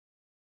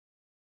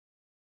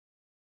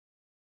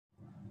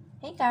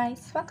Hey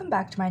guys, welcome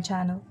back to my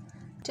channel.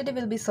 Today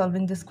we'll be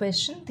solving this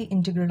question, the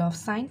integral of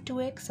sine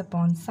 2x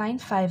upon sine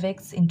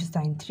 5x into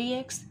sine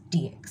 3x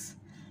dx.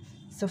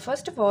 So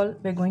first of all,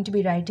 we're going to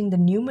be writing the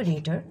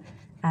numerator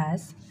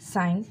as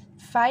sine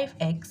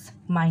 5x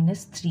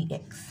minus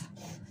 3x.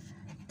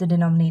 The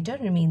denominator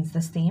remains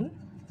the same.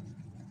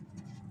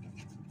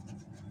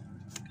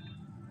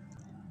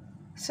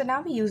 So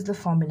now we use the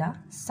formula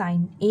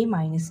sine a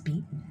minus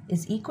b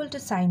is equal to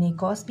sine a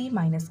cos b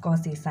minus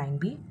cos a sine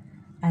b.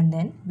 And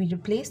then we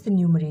replace the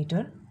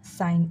numerator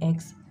sine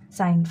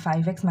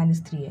 5x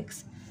minus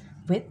 3x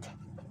with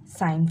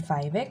sine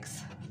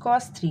 5x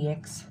cos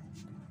 3x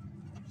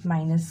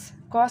minus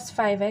cos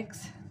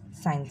 5x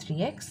sine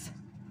 3x,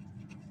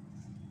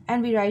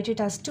 and we write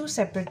it as two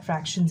separate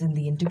fractions in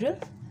the integral.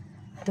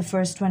 The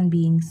first one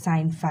being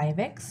sine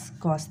 5x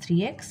cos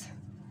 3x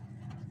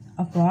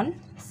upon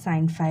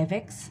sine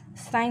 5x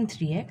sine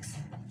 3x,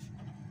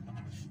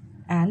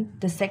 and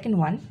the second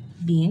one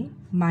being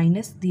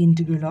minus the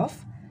integral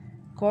of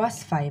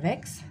cos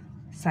 5x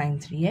sine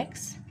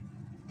 3x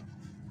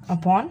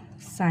upon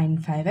sine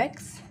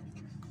 5x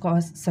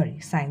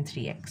sine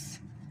 3x.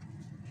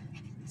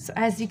 So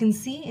as you can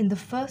see, in the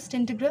first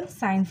integral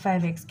sine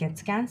 5x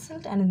gets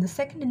cancelled, and in the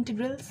second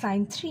integral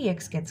sine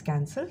 3x gets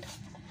cancelled.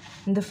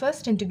 In the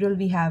first integral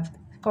we have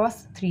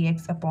cos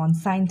 3x upon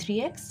sine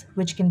 3x,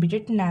 which can be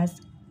written as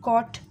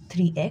cot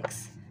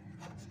 3x.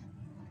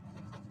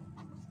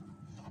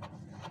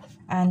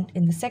 And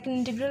in the second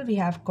integral, we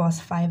have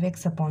cos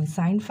 5x upon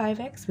sine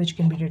 5x, which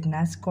can be written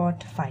as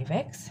cot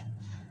 5x.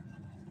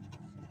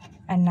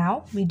 And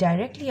now we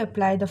directly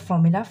apply the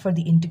formula for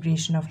the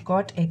integration of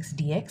cot x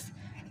dx,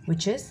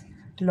 which is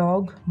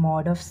log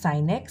mod of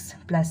sine x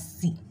plus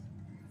c.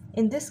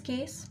 In this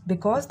case,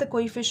 because the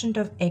coefficient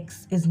of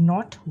x is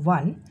not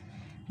 1,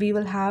 we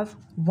will have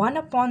 1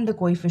 upon the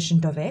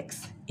coefficient of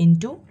x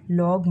into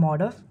log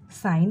mod of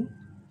sine,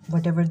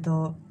 whatever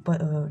the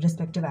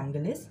respective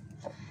angle is.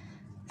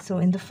 So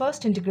in the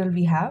first integral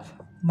we have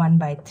 1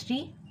 by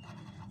 3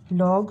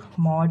 log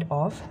mod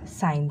of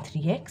sine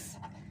 3x,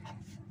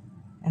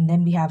 and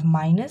then we have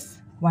minus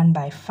 1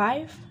 by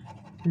 5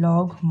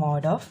 log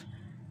mod of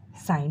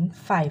sine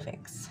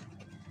 5x.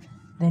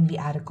 Then we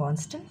add a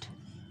constant,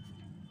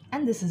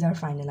 and this is our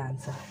final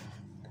answer.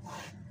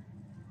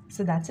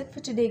 So that's it for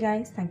today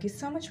guys. Thank you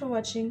so much for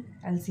watching.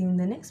 I'll see you in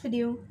the next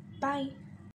video. Bye.